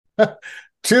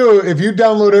Two, if you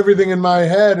download everything in my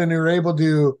head and you're able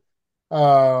to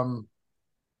um,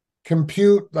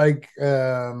 compute like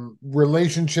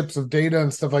relationships of data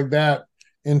and stuff like that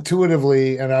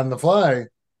intuitively and on the fly,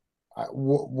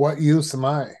 what use am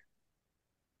I?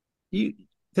 You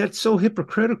That's so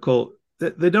hypocritical.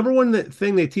 The number one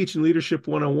thing they teach in Leadership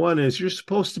 101 is you're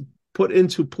supposed to put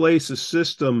into place a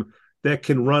system that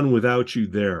can run without you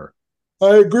there.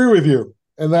 I agree with you.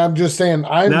 And I'm just saying,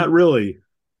 Not really.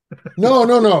 no,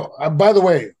 no, no. By the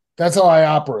way, that's how I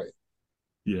operate.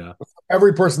 Yeah.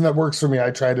 Every person that works for me,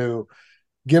 I try to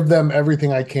give them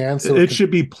everything I can so it It can.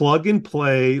 should be plug and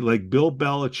play, like Bill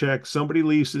Belichick. Somebody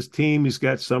leaves his team, he's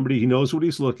got somebody, he knows what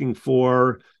he's looking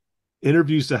for,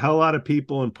 interviews the hell out of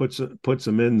people and puts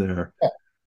them in there.